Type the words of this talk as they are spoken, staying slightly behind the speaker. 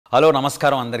Hello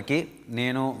నమస్కారం అందరికీ.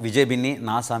 నేను విజయ్ బిన్ని,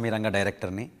 నా సామి రంగ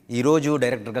డైరెక్టర్ని. ఈరోజు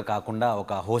డైరెక్టర్గా కాకుండా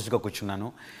ఒక హోస్ట్గా కూర్చున్నాను.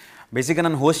 బేసిక్గా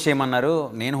నన్ను హోస్ట్ చేయమన్నారు.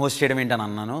 నేను హోస్ట్ చేయడం ఏంటని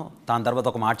అన్నాను. దాని తర్వాత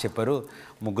ఒక మాట చెప్పారు,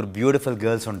 ముగ్గురు బ్యూటిఫుల్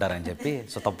గర్ల్స్ ఉంటారని చెప్పి.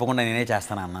 సో తప్పకుండా నేనే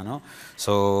చేస్తాను అన్నాను.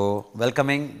 So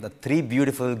welcoming the 3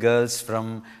 beautiful girls from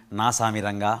నా సామి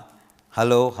రంగ.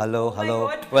 Hello hello hello,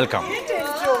 welcome.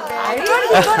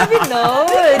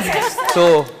 So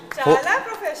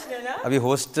అవి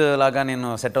హోస్ట్ లాగా నేను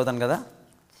సెట్ అవుతాను కదా?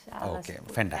 Okay,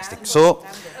 fantastic. So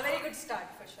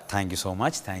thank you so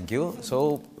much, thank you. So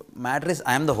matter is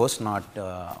I'm the host, not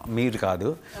మీరు కాదు.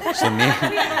 సో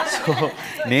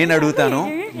నేను అడుగుతాను,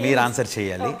 మీరు ఆన్సర్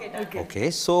చేయాలి. Okay,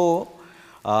 so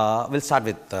will start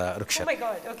with Rukshar.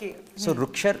 So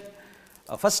Rukshar,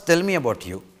 first tell me about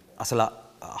you. అసలు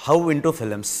how into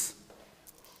films?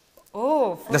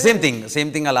 The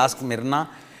same thing I'll ask Mirnaa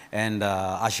and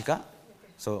Ashika.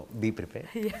 So be prepared.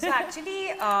 So actually,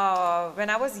 when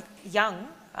I was young,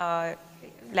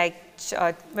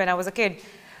 when I was a kid,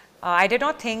 I did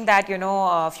not think that,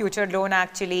 future loan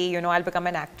actually, I'll become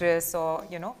an actress or,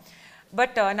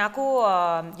 But naku,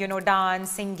 dance,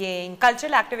 singing,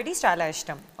 cultural activities chala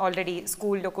ishtam. Already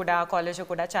school lo kuda, college lo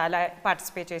kuda chala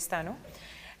participate chestanu.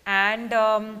 And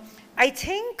I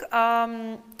think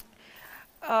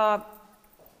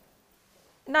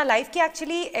నా లైఫ్కి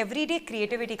actually everyday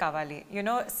creativity కావాలి.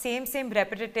 Same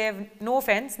repetitive, no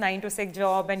fence, 9 to 6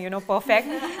 job and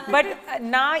perfect. But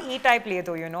నా ఈ type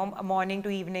లేదు. Morning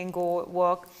to evening go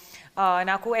work.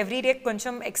 నాకు everyday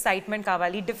కొంచెం excitement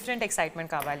కావాలి, different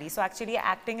excitement కావాలి. So actually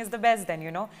acting is the best then,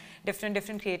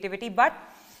 different creativity. But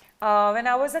when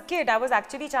I was a kid, I was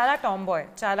actually chala tomboy,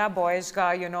 chala boyish ga,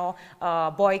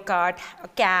 boy cut,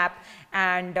 cap,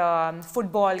 and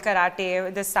football, karate,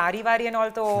 the sari wari and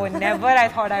all, though never I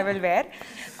thought I will wear.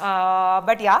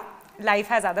 But yeah, life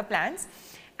has other plans.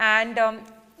 And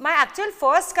my actual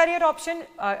first career option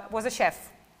was a chef.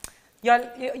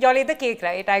 Y'all ate the cake,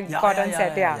 right? I got on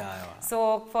set, yeah. So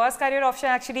first career option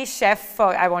actually chef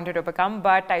I wanted to become,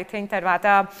 but I think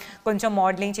tarvata koncham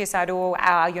modeling chesaru,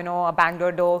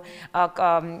 Bangalore do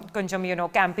koncham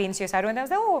campaigns chesaru, and I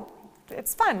was like, oh,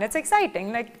 it's fun, it's exciting,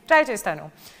 like try chestanu.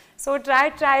 So try,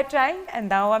 and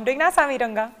now I'm doing Naa Saami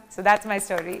Ranga. So that's my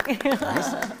story.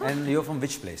 Nice. And you're from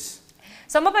which place?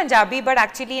 So I'm a Punjabi, but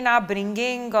actually now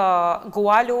bringing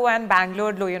Goa lo and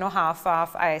Bangalore lo, half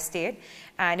I stayed,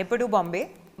 and ippudu Bombay.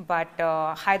 But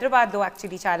Hyderabad though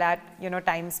actually chala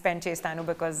time spent chestanu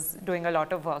because doing a lot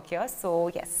of work here. So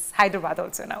yes, Hyderabad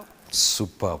also now.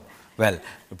 Superb. Well,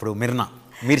 ippudu Mirnaa,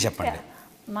 meer cheppandi.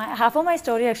 Half of my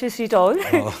story actually she told.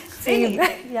 Oh. Same.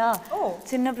 Yeah.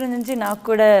 చిన్నప్పటి నుంచి నాకు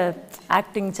కూడా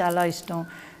acting చాలా ఇష్టం.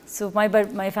 So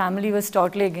my family was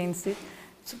totally against it.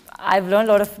 So I've learned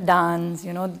a lot of dance,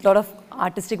 lot of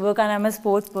artistic work, and I'm a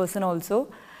sports person also.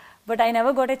 But I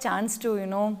never got a chance to,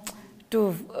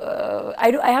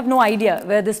 I have no idea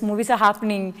where these movies are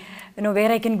happening,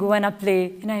 where I can go and play.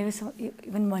 And I was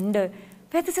even wonder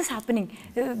where this is happening.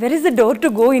 Where is the door to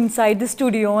go inside the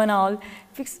studio and all?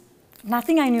 Because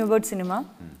nothing I knew about cinema.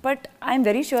 But I'm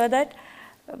very sure that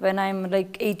when I'm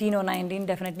like 18 or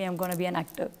 19, definitely I'm going to be an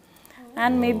actor.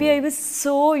 And maybe I was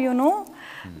so,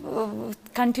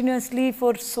 continuously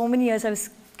for so many years, I was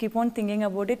keep on thinking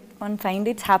about it. One fine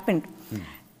day it's happened.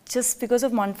 Just because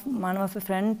of one of a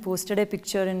friend posted a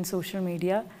picture in social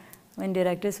media. When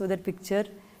director saw that picture,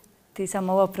 they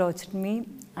somehow approached me.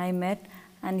 I met,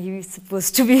 and he was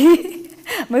supposed to be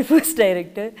my first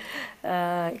director.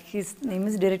 His name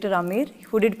is Director Amir,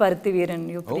 who did Parthiveeran,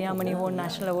 Priyamani won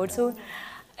National Award. So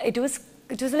it was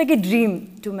like a dream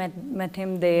to met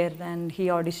him there, and he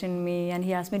auditioned me, and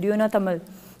he asked me, do you know Tamil?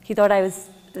 He thought I was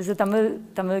a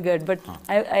Tamil girl, but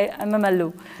I'm a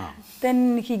Mallu. Then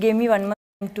he gave me 1 month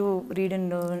to read and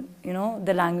learn,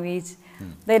 the language.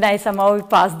 Then I somehow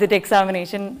passed that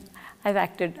examination. I've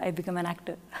acted. I become an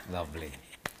actor. Lovely.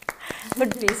 But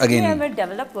basically, I'm a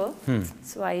developer.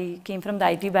 So I came from the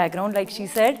IT background. Like she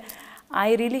said, I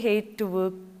really hate to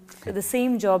work the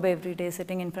same job every day,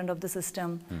 sitting in front of the system,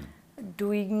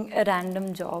 doing a random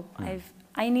job.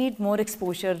 I need more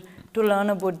exposure to learn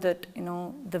about that,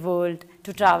 the world,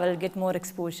 to travel, get more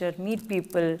exposure, meet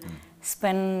people,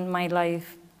 spend my life.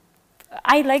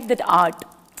 I like that art.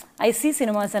 I see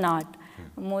cinema as an art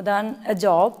more than a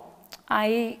job.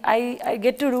 I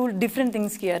get to do different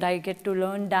things here. I get to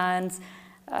learn dance.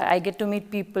 I get to meet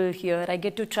people here. I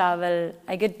get to travel.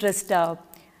 I get dressed up.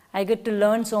 I get to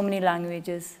learn so many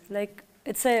languages. Like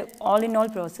it's a all-in-all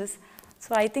process. So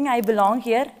I think I belong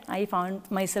here. I found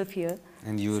myself here.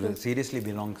 And you seriously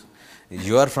belong.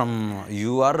 You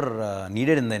are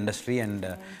needed in the industry, and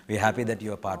we're happy that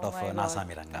you are part of Naa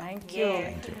Saami Ranga. Thank you.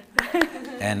 Thank you.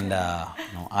 And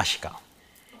Ashika.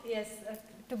 Yes,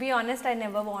 to be honest, I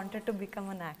never wanted to become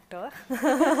an actor.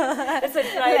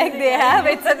 Like they have,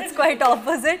 it's quite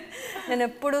opposite. Then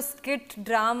eppudu skit,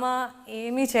 drama,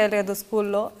 emi cheyaledu school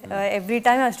lo. Every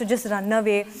time I used to just run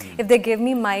away. If they gave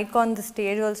me mic on the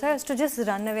stage also, I used to just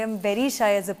run away. I'm very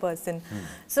shy as a person.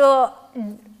 So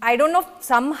I don't know,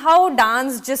 somehow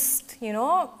dance just, you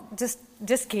know,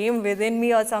 just came within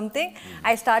me or something.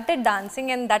 I started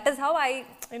dancing, and that is how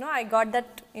I got that,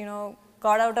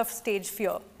 got out of stage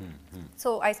fear.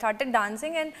 So I started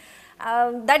dancing, and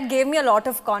that gave me a lot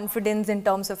of confidence in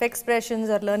terms of expressions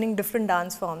or learning different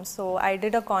dance forms. So I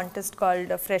did a contest called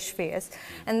Fresh Face,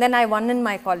 and then I won in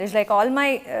my college. Like all my,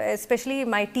 especially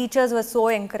my teachers were so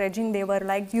encouraging. They were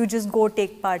like, you just go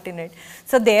take part in it.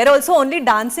 So there also only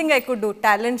dancing I could do,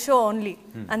 talent show only.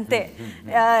 Ante.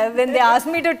 When they asked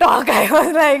me to talk, I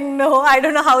was like, no, I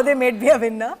don't know how they made me a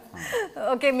winner.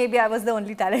 Okay, maybe I was the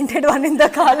only talented one in the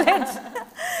college.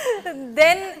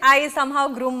 Then I somehow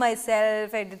groomed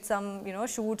myself. I did some,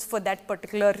 shoots for that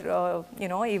particular,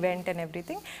 event and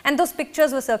everything. And those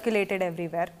pictures were circulated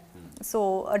everywhere.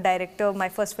 So a director, my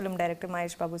first film director,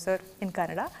 Mahesh Babu sir in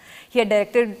Canada, he had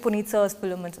directed Puneet sir's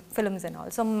films and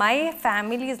all. So my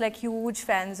family is like huge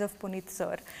fans of Puneet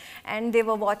sir, and they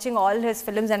were watching all his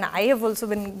films, and I have also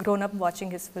been grown up watching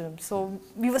his films. So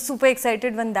we were super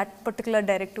excited when that particular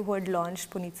director who had launched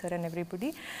Puneet sir and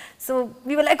everybody. So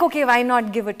we were like, okay, why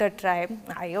not give it a try?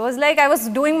 I was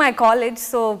doing my college,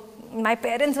 so my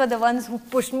parents were the ones who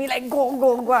pushed me like, go,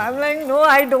 go, go. I'm like, no,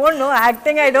 I don't know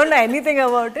acting. I don't know anything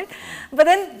about it. But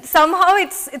then somehow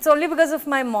it's only because of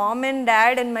my mom and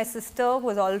dad and my sister who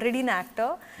was already an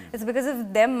actor. It's because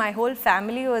of them. My whole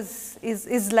family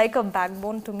is like a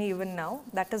backbone to me even now.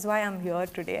 That is why I'm here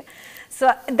today.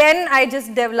 So then I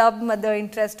just developed the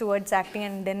interest towards acting,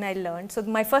 and then I learned. So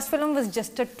my first film was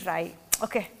just a try.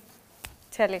 Okay,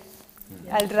 chale.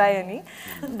 I'll try any.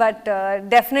 But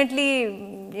definitely,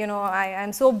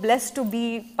 I'm so blessed to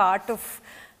be part of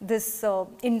this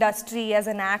industry as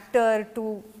an actor,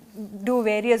 to do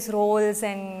various roles,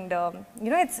 and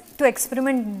it's to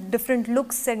experiment different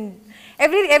looks, and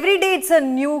every day it's a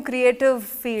new creative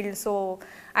field. So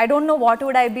I don't know what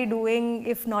would I be doing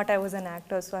if not I was an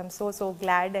actor. So I'm so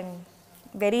glad and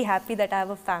very happy that I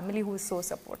have a family who is so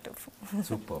supportive.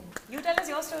 Superb. You tell us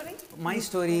your story. My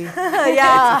story.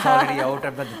 Yeah. It's already out,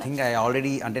 but the thing I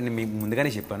already, అంటే నేను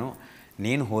ముందుగానే చెప్పాను,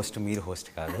 నేను host మీరు host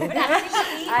కాదు.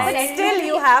 But still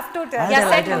you have to tell. Yeah,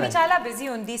 set mummy చాలా busy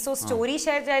ఉంది, so story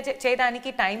share చేయడానికి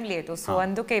టైం లేదు, సో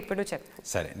అందుకే ఇప్పుడు చెప్పు.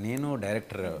 సరే, నేను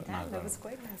డైరెక్టర్,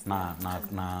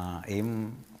 నా aim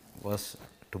was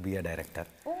to be a director.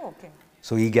 Okay.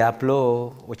 So ఈ గ్యాప్లో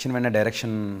వచ్చిన వెంటనే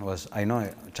డైరెక్షన్ వాజ్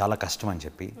చాలా కష్టం అని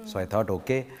చెప్పి, సో ఐ థాట్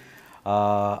ఓకే.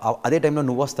 అదే టైంలో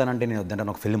నువ్వు వస్తానంటే నేను వద్దంటే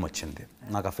ఒక ఫిల్మ్ వచ్చింది.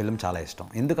 నాకు ఆ ఫిల్మ్ చాలా ఇష్టం.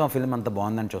 ఎందుకు ఆ ఫిల్మ్ అంత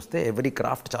బాగుందని చూస్తే ఎవ్రీ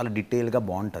క్రాఫ్ట్ చాలా డీటెయిల్గా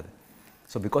బాగుంటుంది.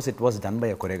 So because it was done by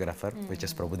a choreographer which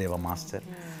is Prabhudeva master.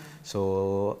 So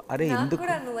అరే ఎందుకు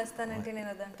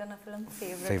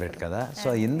ఫేవరెట్ కదా. సో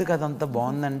ఎందుకు అదంతా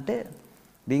బాగుందంటే,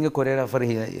 బీయింగ్ ఎ కొరియోగ్రాఫర్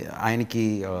ఆయనకి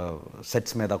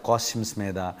సెట్స్ మీద, కాస్ట్యూమ్స్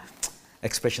మీద,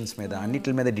 ఎక్స్ప్రెషన్స్ మీద,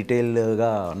 అన్నిటి మీద డీటెయిల్గా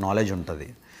నాలెడ్జ్ ఉంటుంది.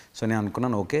 సో నేను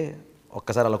అనుకున్నాను, ఓకే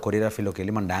ఒక్కసారి అలా కొరియోగ్రఫీలోకి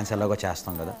వెళ్ళి, మనం డ్యాన్స్ ఎలాగో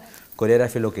చేస్తాం కదా,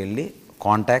 కొరియోగ్రఫీలోకి వెళ్ళి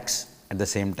contacts at the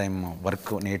same time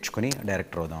work నేర్చుకుని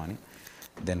డైరెక్టర్ అవుదామని.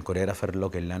 దెన్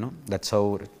కొరియోగ్రాఫర్లోకి వెళ్ళాను. దట్స్ హౌ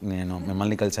నేను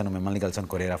మిమ్మల్ని కలిసాను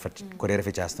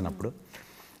కొరియోగ్రఫీ చేస్తున్నప్పుడు.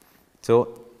 సో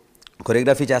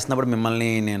కొరియోగ్రఫీ చేస్తున్నప్పుడు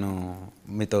నేను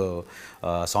మీతో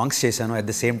సాంగ్స్ చేశాను. అట్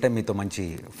ద సేమ్ టైం మీతో మంచి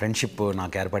ఫ్రెండ్షిప్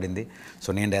నాకు ఏర్పడింది. సో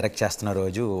నేను డైరెక్ట్ చేస్తున్న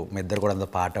రోజు మీ ఇద్దరు కూడా అందులో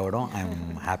పార్ట్ అవ్వడం, ఐఎమ్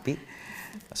హ్యాపీ.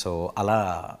 సో అలా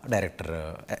director,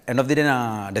 end of the day నా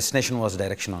destination was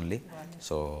direction only.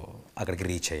 So అక్కడికి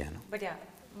రీచ్ అయ్యాను. But yeah,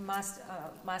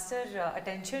 master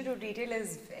attention to detail is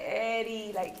very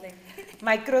like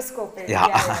microscopic.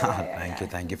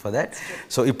 Thank you for that.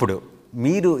 So ఇప్పుడు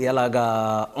మీరు ఎలాగా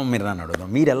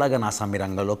నా సామి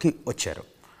రంగంలోకి వచ్చారు?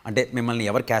 అంటే మిమ్మల్ని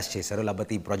ఎవరు క్యాస్ట్ చేశారు,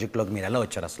 లేకపోతే ఈ ప్రాజెక్ట్లోకి మీరు ఎలా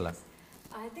వచ్చారు అసలు?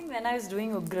 I think when I was doing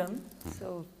Ugram, so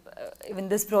even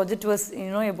this project was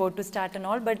about to start and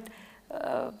all, but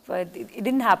it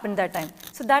didn't happen that time.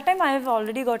 So that time I have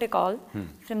already got a call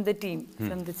from the team,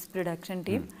 from this production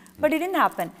team, but it didn't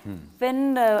happen. When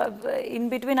in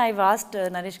between I've asked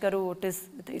Naresh garu what is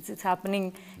it's happening,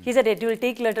 he said it will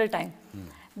take little time.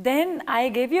 Then I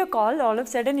gave you a call, all of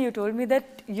a sudden you told me that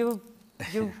you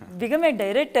become a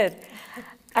director.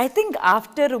 I think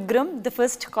after Ugram, the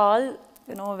first call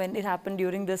you know, when it happened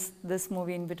during this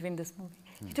movie, in between this movie.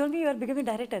 He told me, you are becoming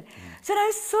director. So I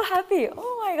was so happy.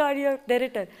 Oh my God, you're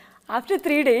director. After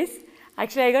 3 days,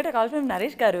 actually I got a call from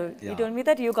Naresh Garu. He told me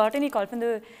that you got any call from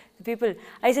the people.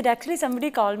 I said, actually somebody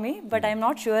called me, but I'm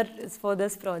not sure it's for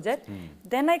this project.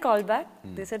 Then I called back.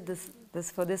 They said this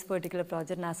for this particular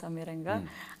project, Naa Saami Ranga.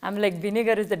 I'm like, Binni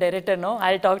is the director, no?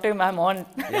 I'll talk to him, I'm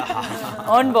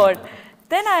on board.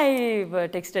 Then I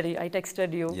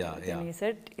texted you. And he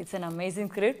said, it's an amazing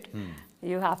script.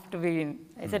 You have to be in.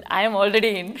 I said, I am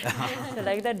already in. So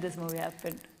like that, this movie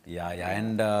happened.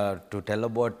 And to tell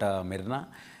about Mirnaa,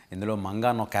 ఇందులో మంగా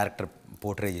అన్న character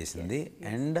portray చేసింది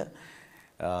and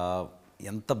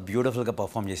ఎంత బ్యూటిఫుల్గా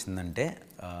perform చేసిందంటే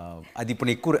అది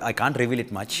ఇప్పుడు ఎక్కువ I can't reveal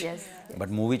it much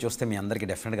but movie చూస్తే మీ అందరికీ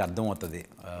డెఫినెట్గా అర్థమవుతుంది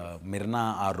మిర్నా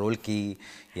ఆ రోల్కి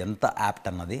ఎంత యాప్ట్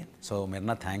అన్నది so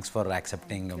Mirna thanks for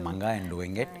accepting Manga and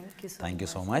doing it thank you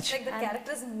so much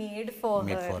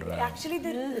actually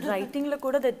the రైటింగ్లో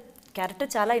కూడా ద క్యారెక్టర్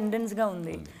చాలా ఇంటెన్స్గా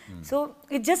ఉంది so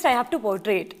it just I have to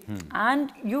portrait and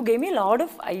you gave me lot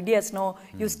of ideas no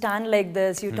you stand like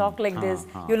this you talk like this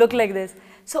you look like this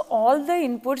so all the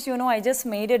inputs you know I just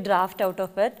made a draft out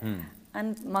of it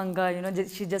and Manga you know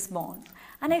she just bond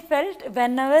and I felt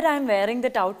whenever I'm wearing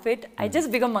that outfit I just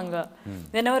become Manga.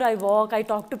 Whenever I walk, I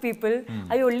talk to people,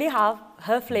 I only have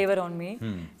her flavor on me.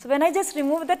 So when I just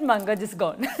remove that, Manga just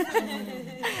gone.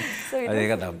 So అదే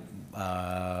కదా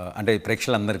అంటే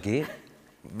ప్రేక్షకులందరికీ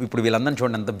ఇప్పుడు వీళ్ళందరినీ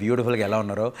చూడండి ఎంత బ్యూటిఫుల్గా ఎలా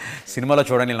ఉన్నారో సినిమాలో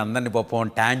చూడండి వీళ్ళందరినీ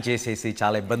పాపం ట్యాన్ చేసేసి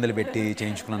చాలా ఇబ్బందులు పెట్టి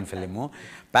చేయించుకున్నాను ఫిలిము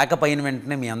ప్యాకప్ అయిన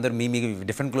వెంటనే మీ అందరు మీ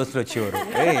డిఫరెంట్ క్లోత్స్లో వచ్చేవారు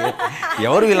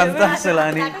ఎవరు వీళ్ళంతా అసలు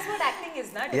అని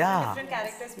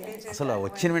అసలు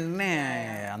వచ్చిన వెంటనే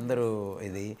అందరూ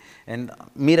ఇది అండ్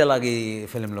మీరు అలాగే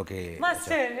ఫిలింలోకి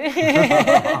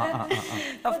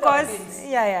of course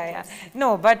yeah no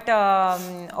but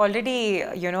already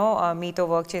you know meeto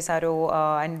work chesaru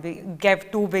and we gave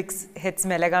 2 big hits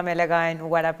melaga and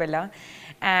uvara pella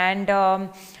and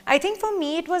I think for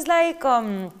me it was like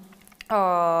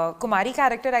Kumari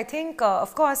character, I think,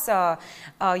 of course,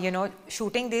 you know,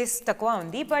 shooting this takwa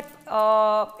undi, but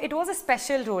it was a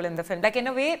special role in the film. Like in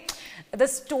a way, the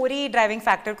story driving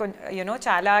factor, you know,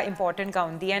 chala important ga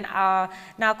undi. And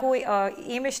naku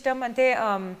em ishtam ante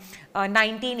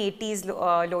 1980s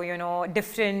lo, you know,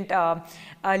 different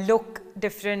look,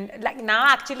 different. Like now,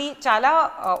 actually, chala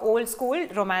old school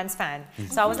romance fan.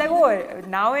 So I was like, oh,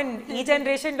 now in each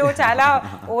generation lo chala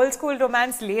old school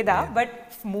romance leda, but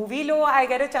movie lo I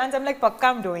get a chance, I'm like, pakka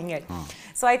I'm doing it.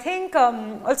 So I think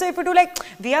also if you do like,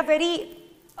 we are very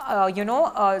you know,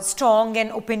 strong and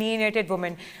opinionated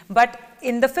women, but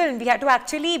in the film we had to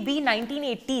actually be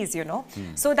 1980s, you know.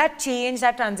 So that change,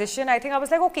 that transition, I think I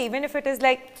was like, okay, even if it is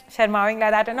like sharmawing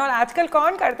like that and all, aajkal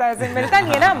kaun karta hai, milta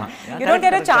nahi hai na, you don't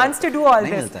get a chance to do all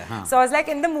this. So I was like,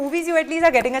 in the movies you at least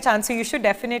are getting a chance, so you should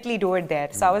definitely do it there.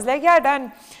 So I was like, yeah, done.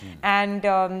 And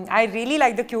I really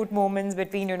like the cute moments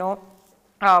between, you know,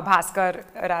 Bhaskar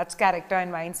Raj's character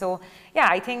and mine. So yeah,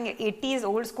 I think 80s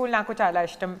old school naku chala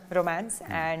ishtam romance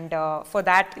and for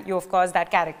that you of course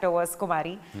that character was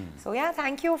Kumari. So yeah,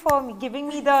 thank you for giving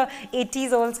me the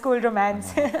 80s old school romance.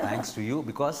 Thanks to you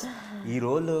because ee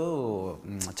role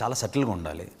chala subtle ga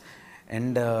undali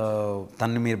and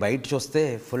tanni meer bite chuste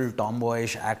full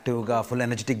tomboyish active ga full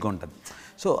energetic ga untadi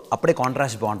so అప్పుడే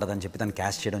contrast బాగుంటుందని చెప్పి తను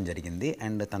caste చేయడం జరిగింది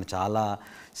and తను చాలా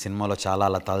సినిమాలో చాలా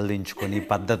అలా తలదించుకొని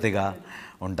పద్ధతిగా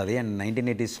ఉంటుంది అండ్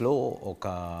 1980స్లో ఒక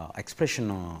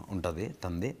ఎక్స్ప్రెషన్ ఉంటుంది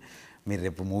తనది మీరు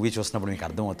రేపు మూవీ చూసినప్పుడు మీకు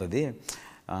అర్థమవుతుంది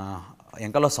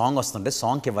ఎంకలో సాంగ్ వస్తుంటే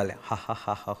సాంగ్కి ఇవ్వాలి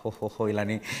హో ఇలా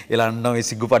అనడం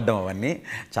సిగ్గుపడడం అవన్నీ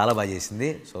చాలా బాగా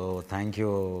చేసింది so thank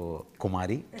you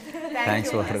Kumari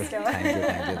thanks for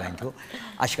thank you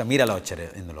Ashika మీరు ఎలా వచ్చారు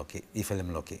ఇందులోకి ఈ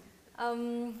ఫిలింలోకి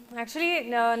Actually,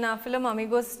 na film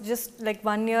Amigos just like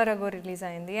 1 year ago release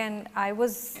ayindi and I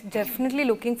was definitely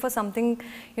looking for something,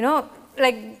 you know,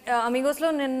 like Amigos lo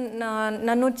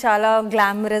nannu chala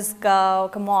glamorous ga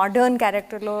oka modern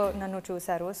character lo nannu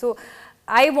chusaru. So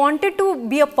I wanted to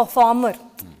be a performer.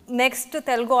 Next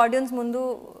Telugu audience mundu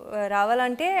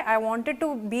ravalante I wanted to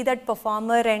be that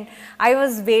performer and I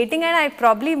was waiting and I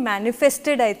probably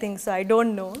manifested, I think so, I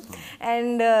don't know.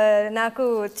 And naku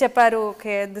chepparu,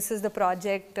 okay, this is the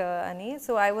project ani,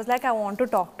 so I was like, I want to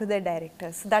talk to the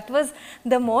directors. That was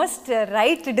the most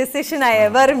right decision I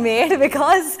ever made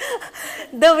because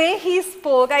the way he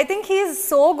spoke, I think he is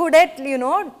so good at, you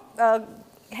know,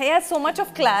 he has so much of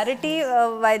clarity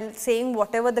while saying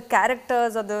whatever the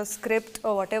characters or the script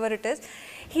or whatever it is.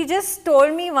 He just told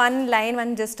me one line,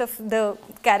 one gist of the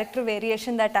character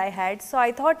variation that I had. So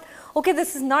I thought, okay,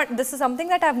 this is something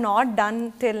that I have not done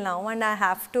till now and I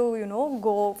have to, you know,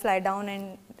 go fly down and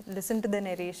listen to the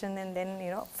narration, and then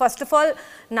first of all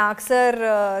Naag sir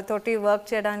toti work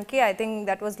cheyadaniki, I think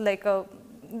that was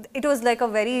like a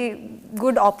very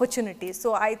good opportunity. So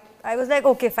I was like,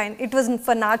 okay, fine. It was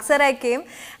for Naag sir I came,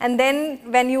 and then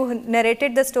when you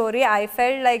narrated the story, I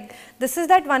felt like this is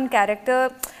that one character.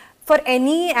 For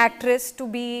any actress to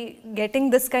be getting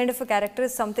this kind of a character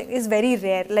is very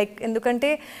rare. Like endukante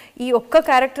ee okka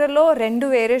character lo rendu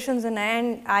variations unnai, and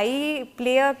I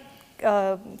play a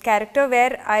character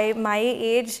where my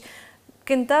age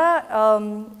kinta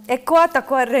ekkuva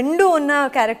takkuva rendu unna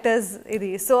characters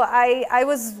idi. So I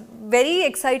was very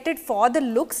excited for the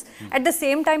looks, at the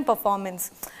same time performance.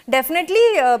 Definitely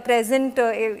present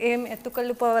em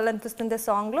ettukallu povalanpistundi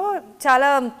song lo chala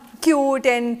cute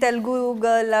and Telugu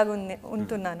girl laga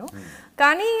untunnanu,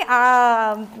 కానీ ఆ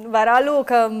వరాలు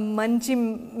ఒక మంచి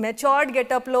matured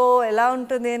గెటప్లో ఎలా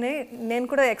ఉంటుంది అని నేను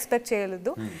కూడా ఎక్స్పెక్ట్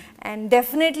చేయలేదు. అండ్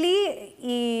డెఫినెట్లీ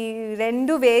ఈ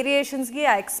రెండు వేరియేషన్స్కి,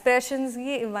 ఆ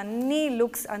ఎక్స్ప్రెషన్స్కి, ఇవన్నీ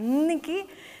లుక్స్ అన్నికి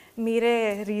మీరే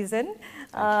reason.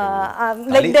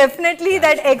 Like definitely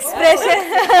that expression,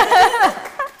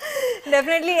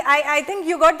 definitely I think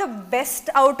you got the best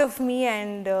out of me,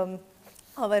 and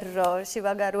our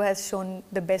Shiva Garu has shown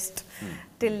the best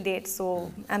till date. So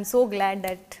I'm so glad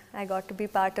that I got to be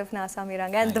part of Naa Saami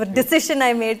Ranga, and the decision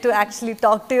I made to actually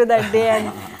talk to you that day, and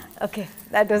okay,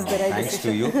 that was the right Thanks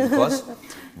decision. to you, because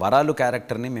వరాలు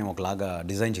క్యారెక్టర్ని మేము ఒకలాగా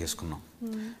design చేసుకున్నాం.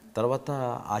 తర్వాత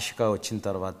ఆషిక వచ్చిన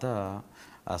తర్వాత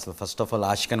అసలు first of all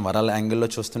ఆషికని వరాల యాంగిల్లో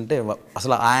చూస్తుంటే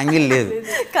అసలు ఆ యాంగిల్ లేదు.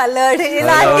 Colored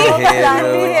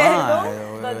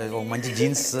మంచి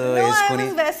జీన్స్ వేసుకుని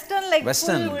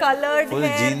వెస్టర్న్ ఫుల్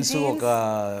జీన్స్ ఒక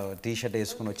టీ షర్ట్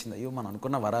వేసుకుని వచ్చింది. అయ్యో మనం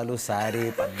అనుకున్న వరాలు శారీ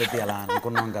పద్ధతి అలా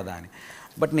అనుకున్నాం కదా అని.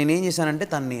 బట్ నేనేం చేశానంటే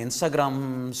తన్ని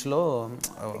ఇన్స్టాగ్రామ్స్లో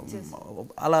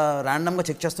అలా ర్యాండమ్గా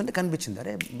చెక్ చేస్తుంటే కనిపించింది.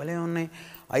 అరే భలే ఉన్నాయి,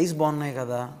 ఐస్ బాగున్నాయి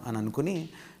కదా అని అనుకుని,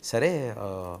 సరే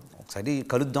ఒకసారి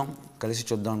కలుద్దాం, కలిసి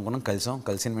చూద్దాం అనుకున్నాం.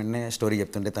 కలిసిన వెంటనే స్టోరీ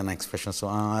చెప్తుంటే తన ఎక్స్ప్రెషన్స్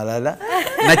అలా అలా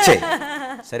నచ్చాయి.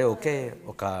 సరే ఓకే,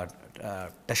 ఒక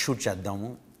టెస్ట్ షూట్ చేద్దాము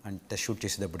అని టెస్ట్ షూట్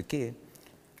చేసేటప్పటికి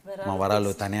మా వరాలు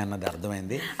తనే అన్నది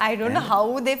అర్థమైంది. I don't know how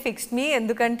they fixed me,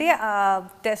 ఎందుకంటే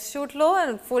test షూట్లో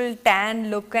full tan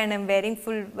look and I'm wearing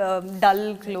full dull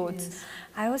clothes.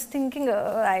 I was thinking,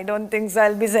 I don't think so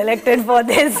I'll be selected for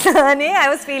this. I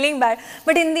was feeling bad.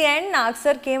 But in the end, Naag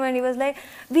sir came and he was like,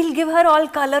 we'll give her all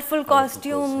colorful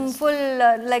costume, full,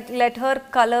 like let her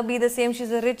color be the same.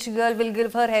 She's a rich girl, we'll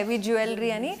give her heavy jewelry.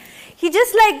 And he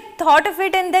just like thought of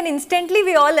it, and then instantly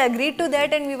we all agreed to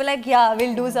that, and we were like, yeah,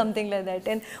 we'll do something like that.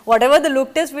 And whatever the look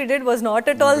test we did was not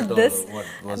at all this,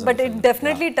 but it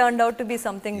definitely turned out to be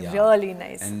something really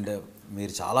nice. And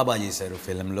మీరు చాలా బాగా చేశారు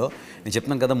ఫిలింలో. నేను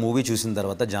చెప్తున్నాను కదా, movie చూసిన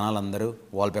తర్వాత జనాలందరూ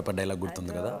వాల్ పేపర్ డైలాగ్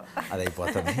గుర్తుంది కదా, అది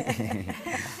అయిపోతుంది.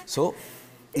 సో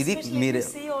ఇది మీరు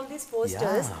see all these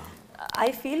posters,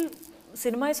 I feel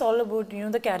cinema is all about,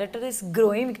 the character is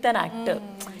growing with an actor.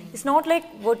 It's not like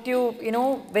what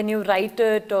when you write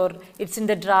it or it's in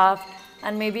the draft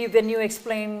and maybe when you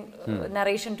explain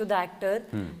narration to the actor,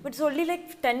 but it's only like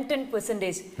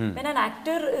 10%. When an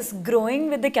actor is growing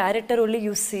with the character, only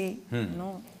you see,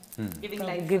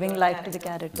 giving life to the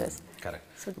characters. Correct.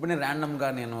 ఇప్పుడు నేను ర్యాండమ్గా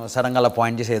సడన్గా అలా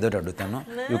point చేసి ఏదో అడుగుతాను,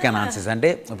 you can answers. అంటే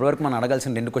ఇప్పటివరకు మనం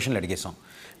అడగాల్సిన 2 క్వశ్చన్లు అడిగేసాం.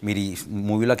 మీరు ఈ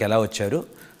మూవీలోకి ఎలా వచ్చారు,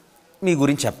 మీ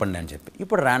గురించి చెప్పండి అని చెప్పి.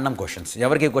 ఇప్పుడు ర్యాండమ్ క్వశ్చన్స్,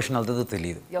 ఎవరికి ఏ క్వశ్చన్ వెళ్తుందో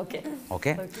తెలియదు.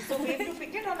 ఓకే,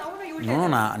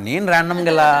 నేను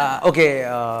ర్యాండమ్గా ఇలా ఓకే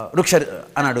రుక్షర్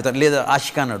అని అడుగుతాను, లేదా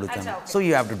ఆషిక అని అడుగుతాను. So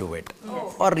you have to do it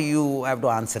or you have to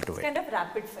answer to it.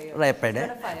 Rapid,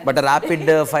 but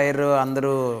rapid fire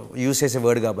అందరూ యూజ్ చేసే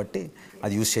వర్డ్ కాబట్టి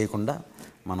అది యూజ్ చేయకుండా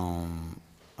మనం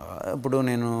ఇప్పుడు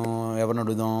నేను ఎవరిని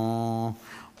అడుగుదాం,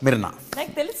 మిర్నా.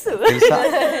 తెలుసా?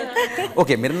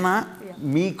 ఓకే మిర్నా,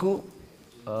 మీకు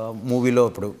మూవీలో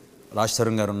ఇప్పుడు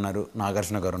తరుణ్ గారు ఉన్నారు,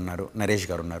 నాగార్జున గారు ఉన్నారు, నరేష్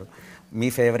గారు ఉన్నారు. మీ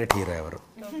ఫేవరెట్ హీరో ఎవరు?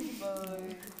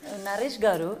 Naresh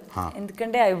garu,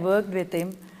 ఎందుకంటే I worked with him,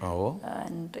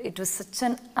 and it was such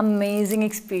an amazing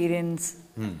experience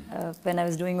when I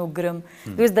was doing Ugram,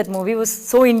 because that movie was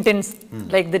so intense,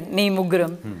 like the name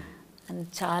Ugram, and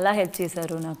చాలా help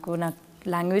చేశారు నాకు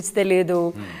language తెలియదు,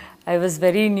 I was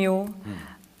very new,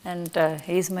 and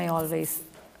he is my always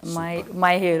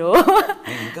my hero.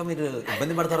 ఇంకా మీరు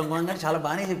ఇబ్బంది పడతారు అనుకున్నాను, చాలా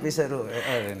బాగానే చెప్పేశారు.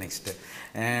 నెక్స్ట్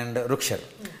అండ్ రుక్షర్,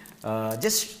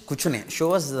 జస్ట్ కూర్చుని show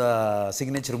was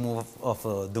signature move of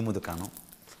దుమ్ము దుకాణం.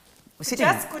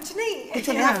 Just kuch nahi,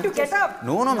 you have to get up.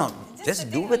 No, just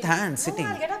do with hands, sitting.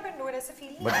 I'll get up and do it as a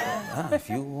feeling. But if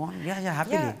you want, yeah,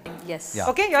 happily. Yes. Yeah.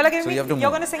 Okay, you're like, So you have to you're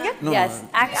move. going to sing it? No, Yes.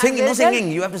 no singing.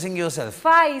 You have to sing yourself.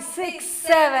 5, 6,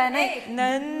 7, 8. Na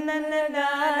na na na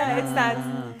na. It's that.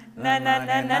 Na na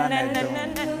na na na na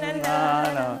na na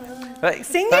na. Hey,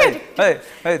 Sing hey, it.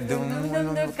 Hey, dum dum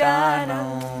dukano.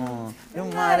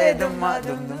 Dumare dumma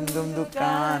dum dum dum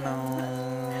dukano.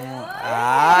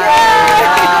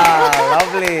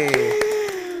 Lovely.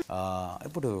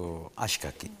 ఇప్పుడు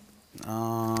ఆషికాకి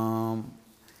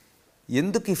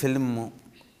ఎందుకు ఈ film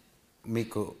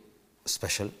మీకు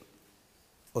special?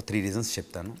 ఓ 3 reasons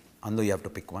చెప్తాను. అందులో you have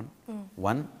to pick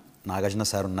one Nagarjuna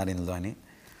sir ఉన్నారు ఇందులో అని.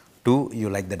 2 you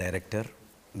like the director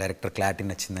clarity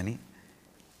నచ్చిందని.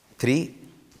 3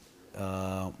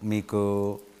 మీకు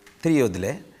 3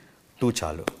 వదిలే 2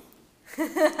 చాలు.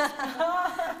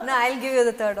 No, I'll give you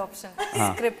the third option.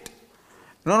 Script.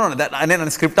 No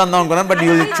నేను స్క్రిప్ట్ అందాం అనుకున్నాను, బట్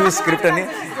యూ చూస్ స్క్రిప్ట్ అని.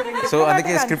 సో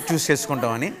అందుకే స్క్రిప్ట్ చూస్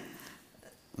చేసుకుంటామని.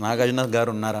 నాగార్జున గారు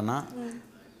ఉన్నారన్న,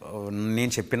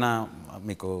 నేను చెప్పిన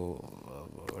మీకు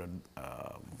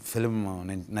ఫిల్మ్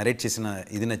నేను నరేట్ చేసిన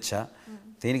ఇది నచ్చా,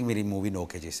 దేనికి మీరు ఈ మూవీని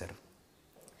ఓకే చేశారు?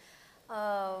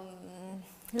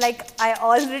 లైక్ ఐ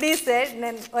ఆల్రెడీ సెడ్,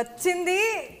 నేను వచ్చింది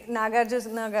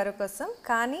నాగార్జున గారి కోసం,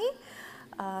 కానీ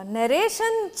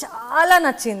నరేషన్ చాలా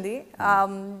నచ్చింది.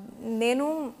 నేను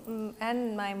and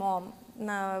my mom,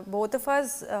 both of us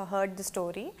heard the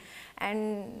story, and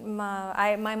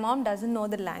my mom doesn't know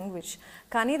the language,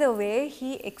 kani the way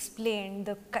he explained,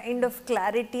 the kind of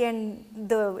clarity and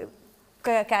the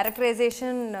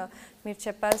characterization meer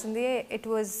cheppalsindi, it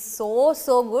was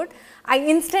so good. I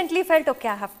instantly felt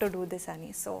okay, I have to do this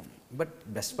ani. So but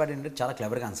best part ఏంటంటే చాలా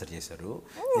క్లవర్గా answer చేశారు.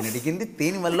 నేను అడిగింది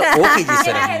దేని వల్ల okay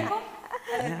చేశారు.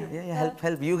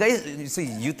 Help. You guys, see,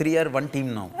 you 3 are one team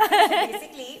now.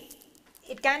 Basically,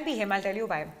 it can be him. I'll tell you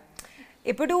why.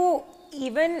 Ippudu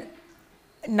even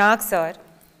Nag sir,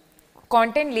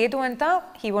 content ledu anta,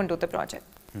 he won't do the project.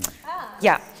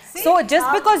 Yeah. See? So just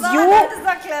because you, that is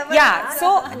a clever. Yeah. So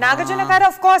Nagarjuna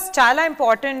garu, of course, chala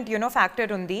important, factor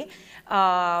undi.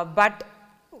 But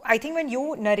I think when you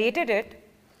narrated it,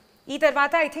 ee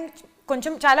tarvata I think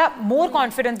కొంచెం చాలా more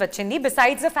confidence వచ్చింది.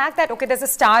 Besides the fact that okay there's a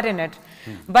star in it,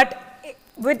 but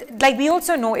with like we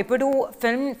also know ఇప్పుడు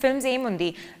films ఏముంది,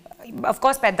 of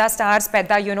course పెద్ద stars,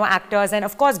 పెద్ద actors, and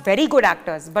of course very good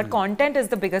actors, but content is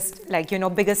the biggest, like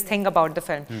biggest thing about the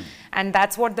film, and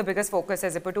that's what the biggest focus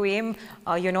is. ఇప్పుడు ఏం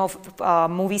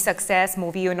movie success,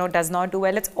 movie does not do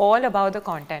well, it's all about the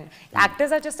content.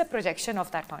 Actors are just a projection of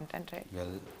that content, right?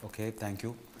 Well, okay, thank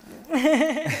you.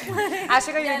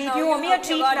 Ashika, you owe me a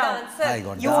treat now. I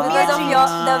got You owe me a treat.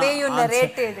 The way you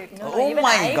narrated it. Oh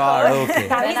my God, okay.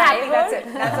 He's happy, that's it.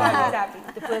 That's all, he's happy.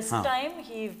 The first time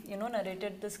he,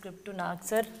 narrated the script to Nag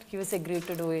sir, he was agreed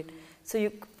to do it. So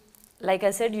you, like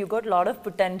I said, you got a lot of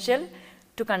potential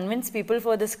to convince people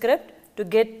for the script, to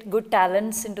get good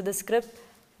talents into the script,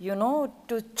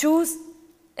 to choose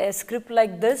a script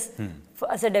like this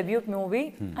as a debut movie,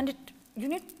 and you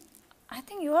need, I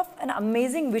think you have an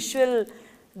amazing visual,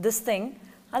 this thing.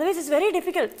 Otherwise, it's very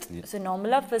difficult. Yeah. So,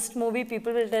 normally, first movie,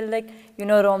 people will tell like,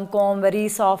 rom-com, very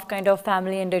soft kind of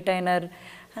family entertainer.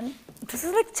 And this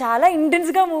is like chala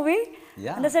intense ga movie.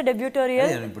 Yeah. And as a debutorial.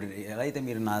 ఇప్పుడు ఎలా అయితే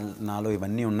మీరు నాలో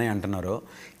ఇవన్నీ ఉన్నాయి అంటున్నారో,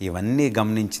 ఇవన్నీ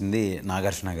గమనించింది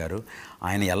నాగార్జున గారు.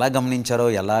 ఆయన ఎలా గమనించారో,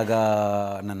 ఎలాగా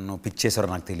నన్ను పిచ్ చేశారో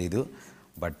నాకు తెలియదు.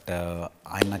 బట్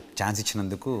ఆయన నాకు ఛాన్స్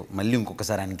ఇచ్చినందుకు మళ్ళీ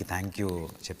ఇంకొకసారి ఆయనకి థ్యాంక్ యూ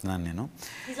చెప్తున్నాను నేను.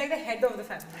 He's like the head of the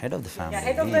family. Head of the family. Yeah,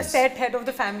 head of the set, head of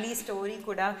the family story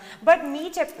kuda. But me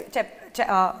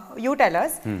you tell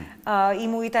us, ee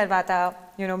movie tarvata,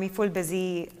 me full busy,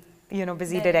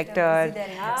 busy director.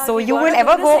 So you will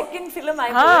ever go. Second film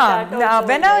I made.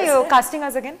 When are you casting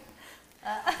us again?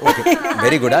 Okay,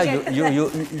 very good.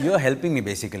 You are helping me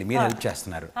basically, మీరు help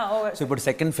చేస్తున్నారు. So ఇప్పుడు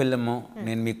second film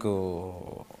నేను మీకు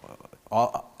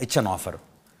ఇచ్చాను offer,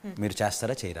 మీరు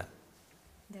చేస్తారా చేయరా?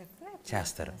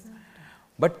 చేస్తారు.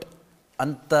 బట్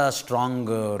అంత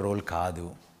స్ట్రాంగ్ రోల్ కాదు,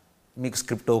 మీకు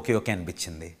స్క్రిప్ట్ ఓకే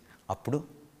అనిపించింది, అప్పుడు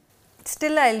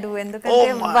స్టిల్ ఐ విల్ డు, ఎందుకంటే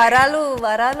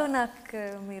వరాలు నాకు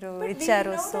మీరు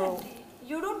ఇచ్చారు. So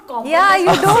you don't compromise. Yeah,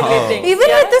 you don't. Even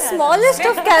with the smallest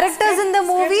of characters in the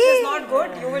movie, if it's not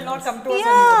good, you will not come to us.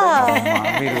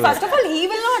 Yeah. First of all, he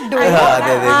will not do it.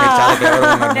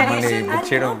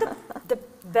 The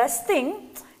best thing,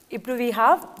 if we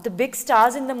have the big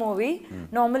stars in the movie,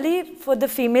 normally for the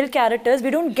female characters,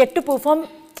 we don't get to perform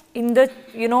in the,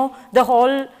 the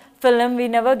whole film. We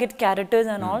never get characters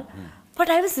and all. But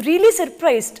I was really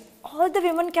surprised. All the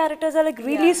women characters are like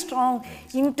really strong,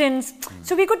 intense.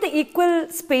 So we got the equal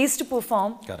space to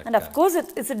perform. Correct, and of course,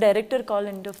 it's a director call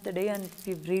end of the day, and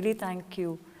we really thank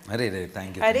you अरे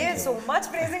thank you अरे so much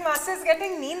praising masters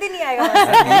getting नींद ही नहीं आएगा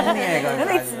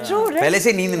it's true right? पहले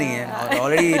से नींद नहीं है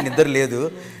ఆల్రెడీ నిద్ర లేదు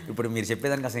ఇప్పుడు మీరు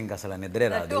చెప్పేదానికి అసలు ఇంకా అసలు నిద్రే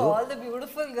రాదు all the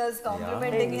beautiful girls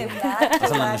complimenting him back.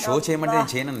 అసలు నన్ను షో చేయమంటే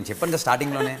నేను చేయను నేను చెప్పాను కదా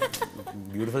స్టార్టింగ్లోనే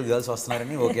బ్యూటిఫుల్ గర్ల్స్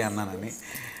వస్తున్నారని okay అన్నానని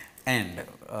and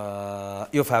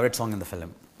your favourite song in the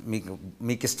film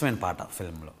మీకు ఇష్టమైన పాట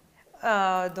ఫిల్మ్లో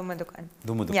దుమ్ము దుకాన్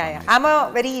I'm a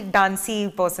very డాన్సీ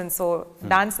person so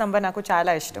dance number నాకు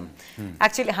చాలా ఇష్టం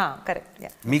యాక్చువల్లీ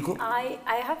కరెక్ట్ మీకు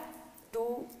I have to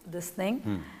this thing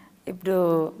ఇప్పుడు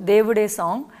దేవుడే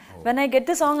song when I get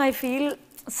the song I feel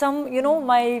some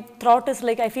my throat is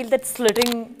like I feel that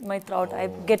slitting my throat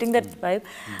I'm getting that vibe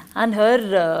and her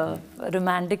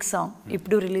romantic song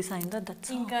ఇప్పుడు release అయిందా that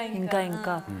song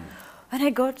ఇంకా when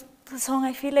I got the song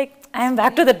I feel like I am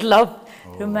back to that love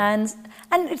romance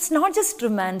and it's not just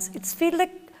romance it's feel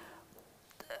like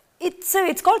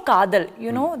it's called kadal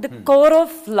the core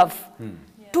of love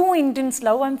too intense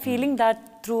love I'm feeling that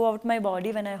throughout my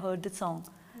body when I heard the song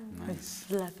nice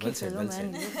lucky well said, fellow well man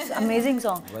said. it's amazing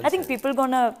song Well I think said. people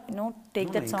gonna take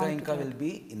that song ఇంకా will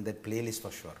be in that playlist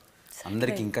for sure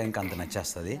అందరికి ఇంకా అంత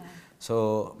నచ్చేస్తుంది so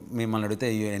మిమ్మల్ని అడిగితే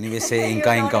anyway సే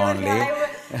ఇంకా only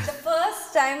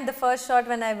The first shot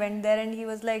when I went there and he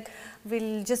was like,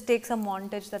 we'll just take some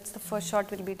montage, that's the first shot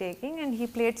we'll be taking, and he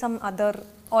played some other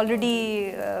already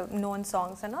known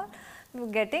songs and all we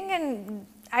were getting, and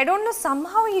I don't know,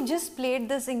 somehow he just played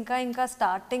this Inka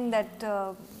starting that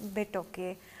bit,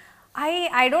 okay.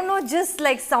 I don't know, just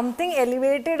like something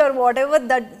elevated or whatever,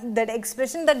 that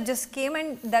expression that just came, and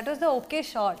that was the okay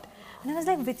shot. And I was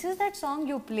like, which is that song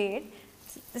you played?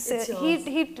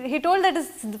 He told that is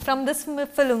from this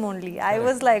film only. I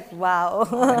was like, wow.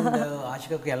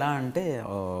 ఆశికకు ఎలా అంటే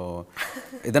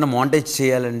ఏదైనా montage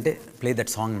చేయాలంటే play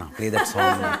that song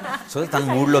so తన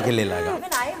మూడ్లోకి వెళ్ళేలాగా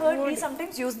even I heard we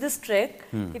sometimes use this trick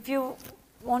if you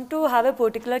want to have a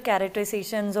particular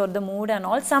characterizations or the mood and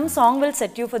all some song will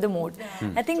set you for the mood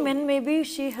I think when maybe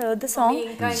she heard the song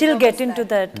she'll get into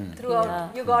that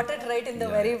throughout you got it right in the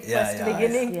very first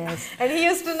beginning yes. And he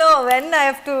used to know when I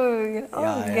have to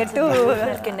get to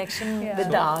connection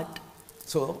with the art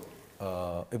so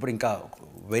ఇప్పుడు ఇంకా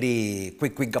very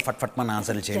క్విక్గా ఫట్ మన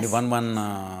ఆన్సర్లు చేయండి one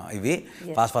ఇవి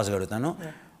ఫాస్ట్గా అడుగుతాను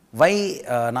వై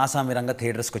నా సామి రంగ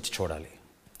థియేటర్స్కి వచ్చి చూడాలి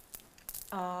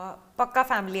పక్కా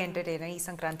ఫ్యామిలీ ఎంటర్టైనర్ ఈ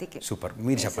సంక్రాంతికి సూపర్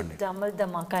మీరు చెప్పండి Damal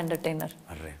Dhamaka entertainer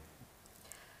array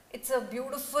it's a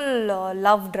beautiful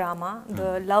love drama the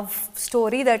love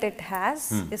story that it has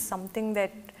is something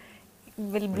that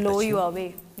will blow you away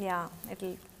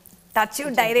it'll touch you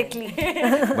directly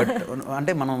but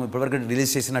అంటే మనం ఇప్పటివరకు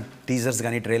రిలీజ్ చేసిన teasers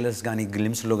కానీ trailers కానీ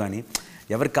గ్లిమ్స్లో కానీ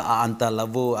ఎవరికి అంత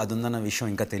లవ్ అది ఉందన్న విషయం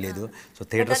ఇంకా తెలియదు సో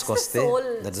థియేటర్స్కి వస్తే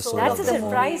that's soul of the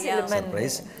surprise element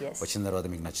surprise వచ్చిన తర్వాత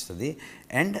మీకు నచ్చుతుంది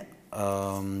అండ్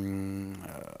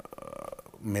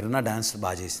మిర్నా డాన్స్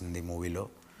బాగా చేసింది మూవీలో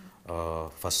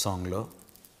ఫస్ట్ సాంగ్లో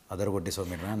అదరగొట్టి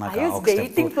మిర్నా నాకు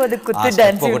ఒకటి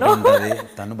ఉంటుంది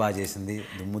తను బాగా చేసింది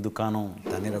దుమ్ము దుకాణం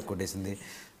తనే కొట్టేసింది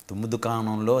దుమ్ము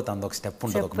దుకాణంలో తనది ఒక స్టెప్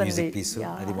ఉంటుంది ఒక మ్యూజిక్ పీస్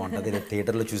అది బాగుంటుంది రేపు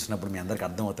థియేటర్లో చూసినప్పుడు మీ అందరికి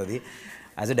అర్థమవుతుంది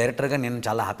యాజ్ ఎ డైరెక్టర్గా నేను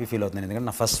చాలా హ్యాపీ ఫీల్ అవుతున్నాను ఎందుకంటే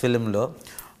నా ఫస్ట్ ఫిలింలో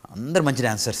అందరు మంచి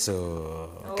డాన్సర్స్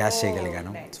క్యాస్ట్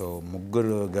చేయగలిగాను సో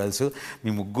ముగ్గురు గర్ల్స్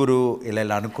మీ ముగ్గురు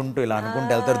ఇలా అనుకుంటూ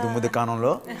వెళ్తారు దుమ్ము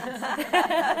దుకాణంలో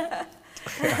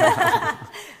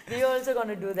we also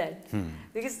going to do that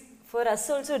because for us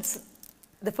also it's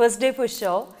the first day for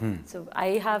show so I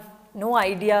have no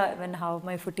idea how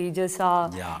my footages are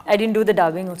I didn't do the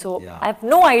dubbing so I have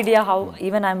no idea how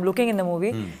even I'm looking in the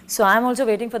movie so I'm also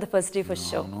waiting for the first day for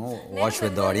show watch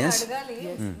with the audience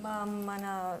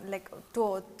mana like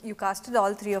you casted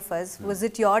all three of us was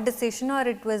it your decision or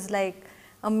it was like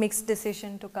a mixed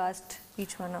decision to cast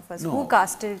each one of us who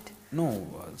casted no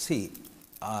see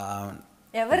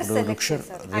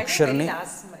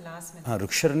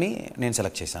రుక్షర్ని నేను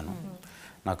select చేశాను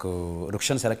నాకు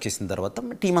రుక్షర్ని select చేసిన తర్వాత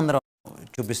team అందరం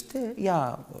చూపిస్తే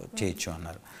చేయొచ్చు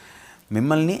అన్నారు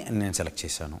మిమ్మల్ని నేను సెలెక్ట్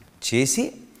చేశాను చేసి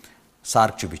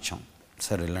సార్కి చూపించాం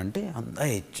సార్ ఇలా అంటే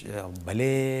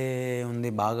భలే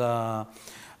ఉంది బాగా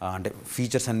అంటే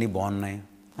ఫీచర్స్ అన్నీ బాగున్నాయి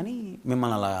అని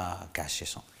మిమ్మల్ని అలా క్యాస్ట్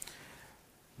చేసాం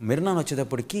మిర్నాన్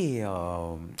వచ్చేటప్పటికి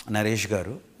నరేష్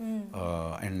గారు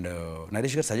అండ్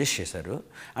నరేష్ గారు సజెస్ట్ చేశారు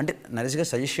అంటే నరేష్ గారు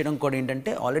సజెస్ట్ చేయడం కూడా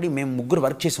ఏంటంటే ఆల్రెడీ మేము ముగ్గురు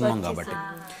వర్క్ చేసి ఉన్నాం కాబట్టి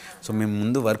సో మేము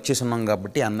ముందు వర్క్ చేసి ఉన్నాం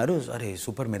కాబట్టి అన్నారు అరే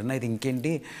సూపర్ మిర్నా ఇది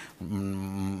ఇంకేంటి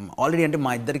ఆల్రెడీ అంటే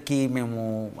మా ఇద్దరికి మేము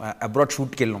అబ్రాడ్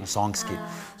షూట్కి వెళ్ళాం సాంగ్స్కి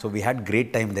so we had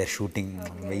great time there shooting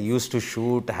we use to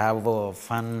shoot have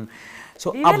fun so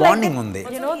ఆ బాండింగ్ ఉంది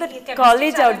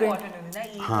college outgoing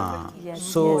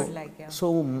so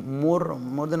more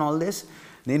than all this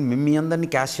నేను మీ అందరినీ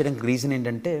క్యాస్ట్ చేయడానికి రీజన్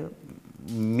ఏంటంటే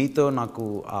మీతో నాకు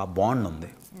ఆ బాండ్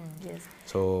ఉంది.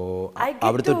 So I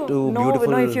get to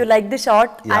know, if you like the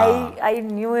shot, I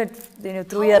knew it,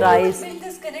 through your eyes. How build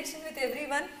this connection with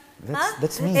everyone?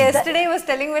 That's me. Yesterday I was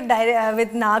telling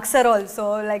with Naag sir also,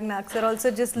 like Naag sir also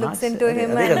just looks into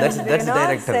him and that's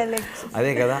director.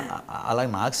 అదే కదా, అలా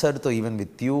నాగ్ సార్తో even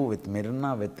with you, with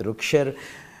Mirna, with Rukshar,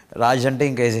 Raj అంటే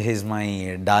ఇంకా his my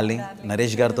darling.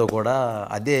 Naresh గారితో కూడా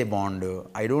అదే bond.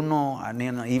 I don't know,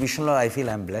 నేను ఈ విషయంలో I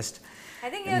feel I'm blessed. I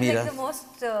think you're like the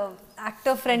most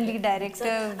actor-friendly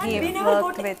director we have never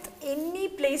worked got with. any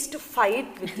place to fight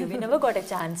with you. We never got a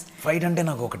chance. Fight అంటే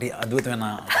నాకు ఒకటి అద్భుతమైన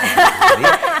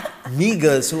మీ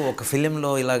girls ఒక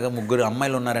ఫిలింలో ఇలాగ ముగ్గురు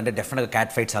అమ్మాయిలు ఉన్నారంటే డెఫినెట్గా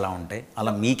క్యాట్ ఫైట్స్ అలా ఉంటాయి.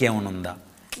 అలా మీకేమైనా ఉందా?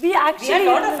 We actually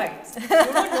lot of fights.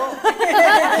 You don't know.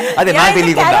 అదే నాకు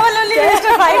తెలియకుండా. Carol only used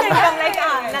to fight and come like,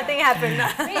 nothing happened.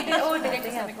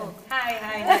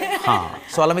 Hi.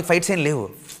 So అలా మీకు ఫైట్స్ ఏం లేవు.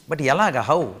 బట్ ఎలాగా,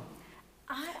 how?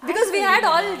 Because we had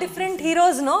all different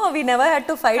heroes, no? We never had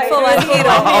to fight for one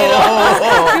hero.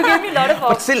 you gave me a lot of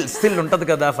but still ఉంటది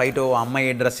కదా fight. అమ్మాయి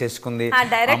ఏ dress వేసుకుంది, ఆ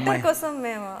డైరెక్టర్ కోసం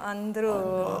మేము అందరూ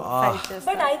ఫైట్ చేస్తాం.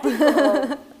 But I think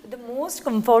the most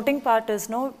comforting part is,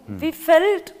 we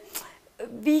felt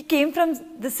we came from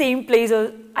the same place. Or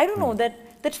I don't know,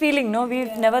 that feeling,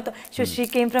 we've never thought. So she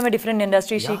came from a different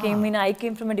industry, she came in, I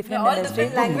came from a different industry.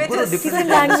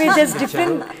 Different languages,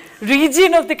 different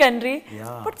region of the country.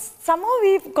 But somehow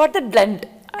we've got that blend.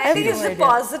 I think it's the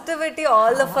positivity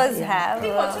all of us have.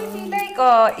 I also feel like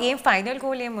aim final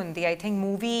goal ఏముంది. I think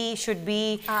movie should be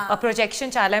a projection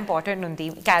చాలా important ఉంది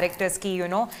characters కి,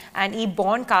 and ఈ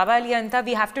bond కావాలి అంతా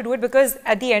we have to do it, because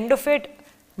at the end of it,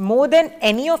 more than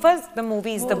any of us, the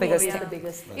movie is the biggest thing.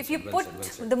 If you put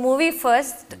the movie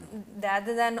first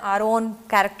rather than our own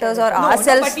characters or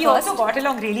ourselves but we first. also got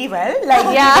along really well. Like,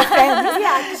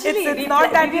 It's not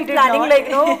that we planning like,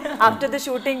 after the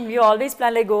shooting, we always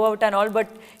plan like go out and all, but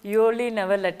you only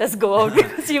never let us go out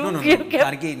because you kept.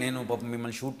 దానికి నేను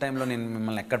మిమ్మల్ని shoot టైంలో నేను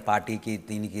మిమ్మల్ని ఎక్కడ పార్టీకి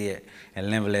దీనికి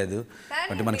వెళ్ళనివ్వలేదు.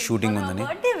 But మనకి షూటింగ్ ఉందని.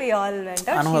 Birthday we all went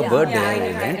out. మన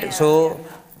బర్త్డే. సో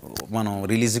మనం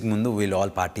రిలీజ్కి ముందు వీళ్ళు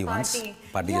all party once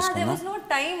party There చేసుకున్నాం. was no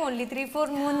time, only 3-4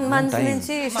 months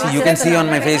నుంచి. You can see on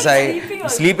my face I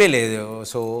స్లీపే లేదు.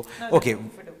 సో ఓకే,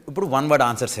 ఇప్పుడు వన్ వర్డ్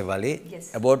ఆన్సర్స్ ఇవ్వాలి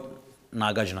అబౌట్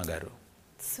నాగార్జున గారు.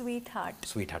 Sweet heart.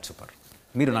 Sweet heart, super.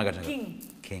 మీరు నాగార్జున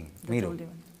కింగ్, మీరు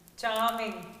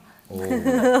charming. Oh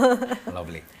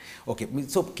lovely. Okay,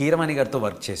 so Keeravani గారితో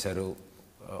work చేశారు,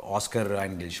 ఆస్కర్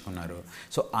ఆయన గెలుచుకున్నారు.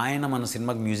 సో ఆయన మన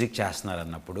సినిమాకి మ్యూజిక్ చేస్తున్నారు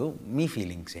అన్నప్పుడు మీ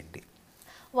ఫీలింగ్స్ ఏంటి?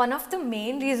 One of the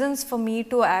main reasons for me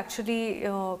to actually,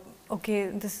 okay,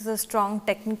 this is a strong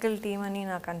technical team ani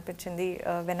naaku anpichindi.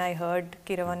 When I heard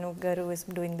Keeravaani garu is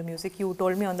doing the music, you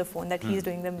told me on the phone that he's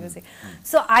doing the music.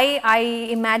 So I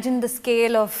imagined the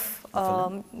scale of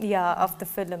of the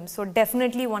film. So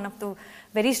definitely one of the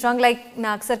very strong, like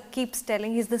Naag sir keeps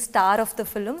telling, he's the star of the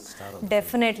film.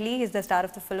 Definitely he's the star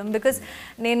of the film, because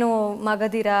nenu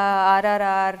Magadira,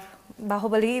 RRR,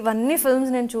 Bahubali, ivanni films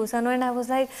nenu chusanu, and I was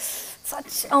like,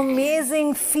 such amazing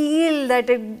feel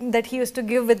that he used to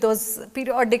give with those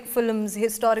periodic films,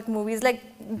 historic movies. Like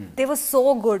they were so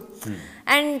good,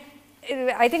 and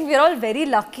I think we're all very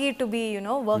lucky to be,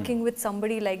 working with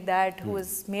somebody like that who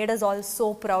has made us all so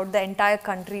proud, the entire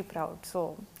country proud. So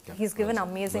he's given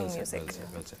amazing music.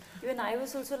 Even I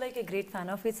was also like a great fan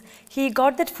of his. He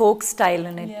got that folk style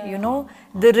in it,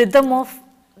 the rhythm of,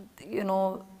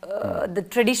 the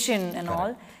tradition and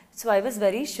all. So I was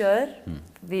very sure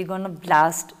we're gonna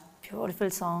blast beautiful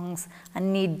songs and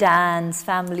need dance,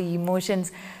 family, emotions.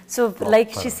 So proper,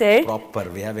 like she said, proper,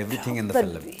 we have everything in the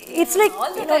film. It's like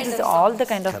all the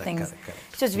kind of things.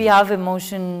 So we have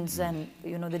emotions and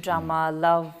the drama,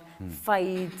 love,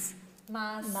 fights,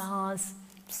 mass,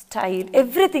 style,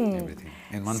 everything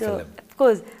in one film. Of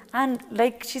course, and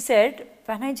like she said,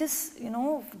 when I just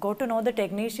got to know the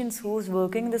technicians who's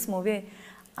working this movie,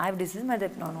 I've decided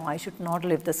that no, I should not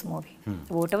leave this movie.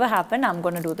 Whatever happened, I'm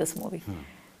going to do this movie.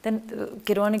 Then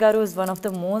Keeravaani garu is one of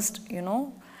the most,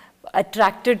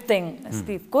 attracted thing.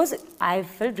 Of course, I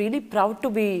felt really proud to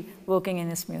be working in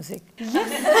his music.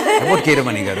 About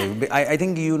Keeravaani garu, I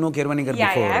think you know Keeravaani garu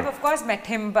before. Yeah, I've of course met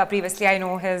him previously. I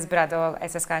know his brother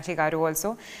S.S. Kanchi garu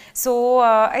also. So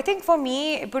I think for me,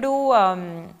 ipudu,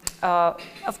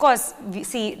 of course, we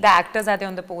see the actors are there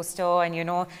on the poster and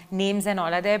names and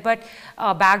all are there. But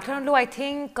background lo, I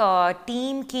think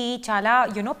team ki chala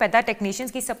pedda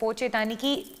technicians ki support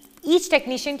chedaniki each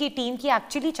technician ki team ki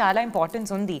actually chala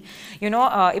importance undi. You know,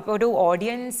 ipodu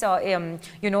audience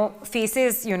you know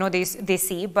faces, you know, they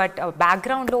see, but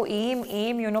background lo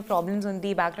aim you know problems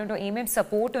undi, background lo aim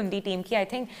support undi team ki. I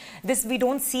think this we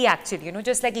don't see actually, you know,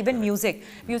 just like even music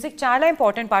chala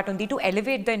important part undi to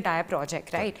elevate the entire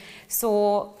project, right? So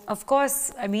of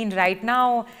course, I mean right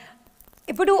now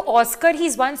Ipudu Oscar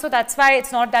he's won, so that's why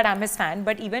it's not that I'm his fan,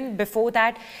 but even before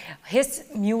that his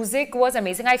music was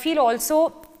amazing. I feel also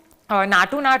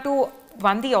Natu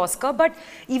won the Oscar, but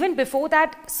even before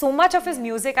that so much of his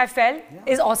music I felt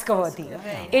is Oscar worthy.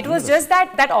 It was just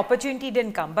that opportunity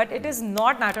didn't come, but it is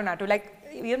not Natu. Like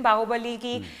even Bahubali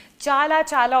ki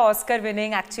chala Oscar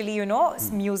winning actually, you know,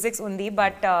 music's undi,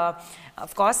 but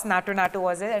of course Natu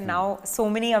was it, and now so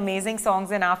many amazing songs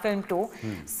in our film too.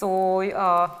 So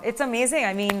it's amazing.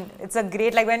 I mean, it's a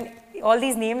great, like when all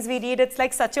these names we read, it's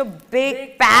like such a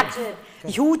big packed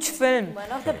huge film.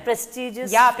 One of the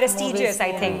prestigious. Yeah, prestigious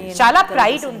I think. Chala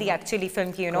pride undi actually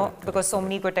film ki, you know, because so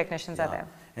many good technicians are there.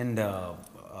 And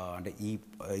అంటే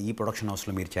ఈ production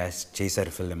హౌస్లో మీరు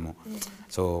చేశారు film,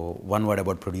 so one word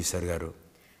about producer గారు.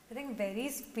 I think very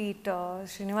sweet.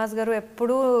 Srinivas garu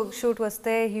eppudu shoot vaste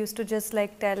he used to just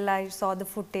like tell, I saw the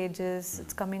footages,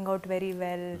 it's coming out very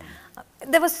well.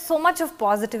 There was so much of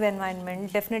positive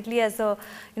environment. Definitely as a,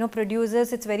 you know,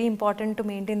 producers, it's very important to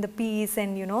maintain the peace,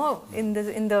 and you know,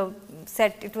 in the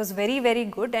set it was very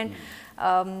good, and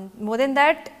more than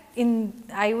that,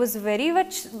 I was very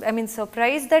much, I mean,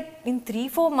 surprised that in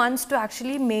 3-4 months to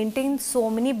actually maintain so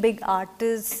many big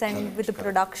artists and with the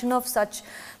production of such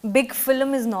big film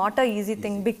is not a easy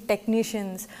thing, big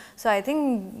technicians. So I think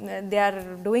they are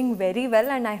doing very well,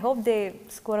 and I hope they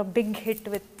score a big hit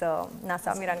with Naa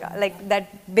Saami Ranga. Like that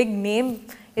big name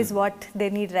is what they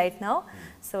need right now.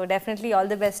 So definitely all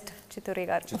the best, Chitturi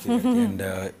garu. And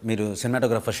మీరు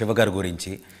cinematographer Shiva గారి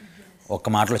గురించి ఒక్క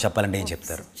మాటలో చెప్పాలంటే ఏం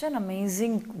చెప్తారు? Such an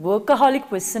amazing workaholic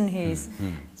person he is.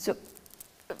 So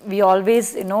we always,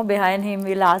 you know, behind him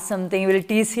we'll ask something, we'll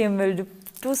tease him, we'll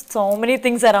do so many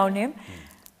things around him.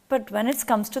 But when it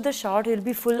comes to the shot, he'll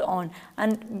be full on.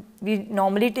 And we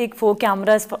normally take 4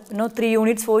 cameras, you know, 3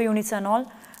 units, 4 units and all.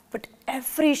 But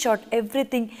every shot,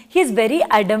 everything, he is very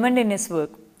adamant in his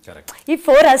work. Correct. If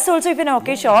for us also, if in an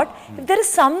okay shot, if there is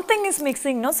something is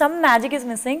missing, no, some magic is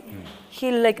missing,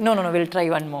 he'll like, no, we'll try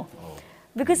one more.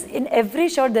 Because in every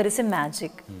shot there is a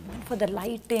magic. For the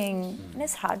lighting, and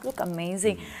his hard work,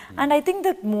 amazing. And I think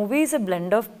the movie is a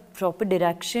blend of proper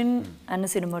direction and a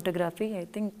cinematography. I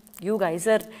think you guys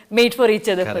are made for each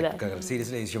other. Correct, for that. correct.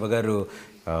 Seriously, Shiva గారు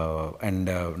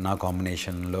and నా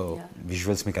కాంబినేషన్లో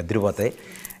visuals మీకు అదిరిపోతాయి.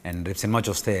 And రేపు cinema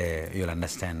చూస్తే you will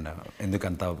understand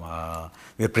ఎందుకంత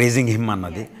we are pricing him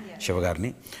అన్నది శివ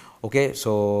గారిని. Okay,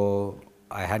 so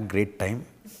I had great time.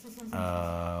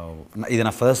 ఇది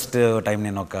నా ఫస్ట్ టైం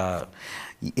నేను ఒక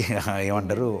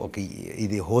ఏమంటారు ఒక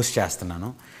ఇది హోస్ట్ చేస్తున్నాను,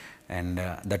 and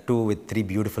that to with 3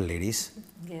 beautiful ladies.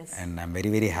 Yes. And I'm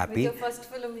very happy. With your first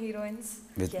film heroines.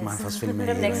 With Yes. my first film From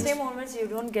heroines. next time onwards, you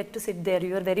don't get to sit there.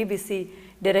 You are very busy.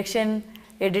 Direction,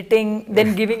 editing, then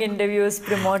giving interviews,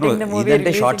 promoting the movie.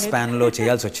 ఇదంటే short span లో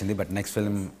చేయాల్సి వచ్చింది, but next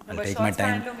film I take my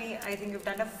time. I think you've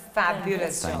done a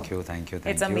fabulous job. Thank you.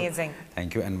 It's amazing.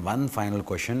 Thank you. And one final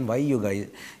question: why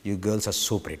you girls are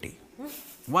so pretty?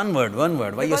 One word.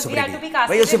 Why you're so Because we had pretty? to be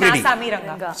casted Why you're so in Naa pretty? Saami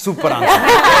Ranga. Super answer.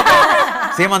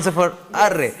 Same answer for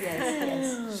Arre.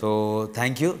 So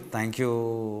thank you.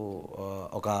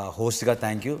 ఒక హోస్ట్గా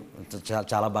thank you,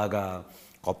 చాలా బాగా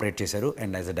cooperate చేశారు.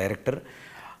 And as a director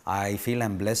I feel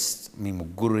I'm blessed మీ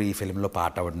ముగ్గురు ఈ ఫిల్మ్లో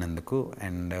part అవ్వడినందుకు.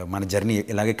 And మన journey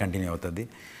ఇలాగే continue అవుతుంది.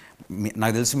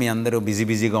 నాకు తెలుసు మీ అందరూ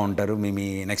బిజీగా ఉంటారు మీ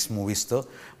next మూవీస్తో,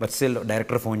 but still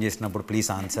director phone చేసినప్పుడు ప్లీజ్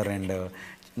ఆన్సర్, అండ్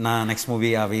నా నెక్స్ట్ మూవీ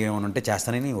అవి ఏమైనా ఉంటే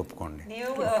చేస్తానని ఒప్పుకోండి.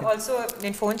 ఆల్సో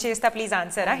నేను ఫోన్ చేస్తా, please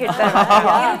answer.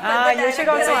 You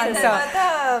should also answer.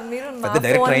 పెద్ద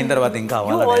డైరెక్టర్ అయిన తర్వాత ఇంకా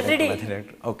అవ్వాలి already-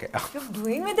 okay. You're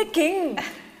doing with the king.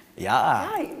 Yeah.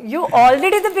 You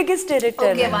already the biggest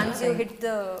director. Okay, once you hit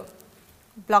the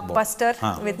blockbuster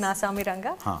with Naa Saami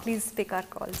Ranga, please pick our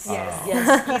calls.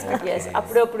 Yes.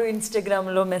 అప్పుడప్పుడు Instagram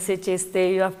లో message చేస్తే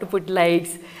you have to put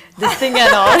likes, this thing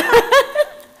and all.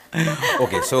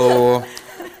 Okay, so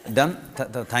done.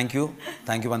 Thank you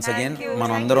once again. Thank you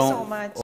మనం అందరం so much.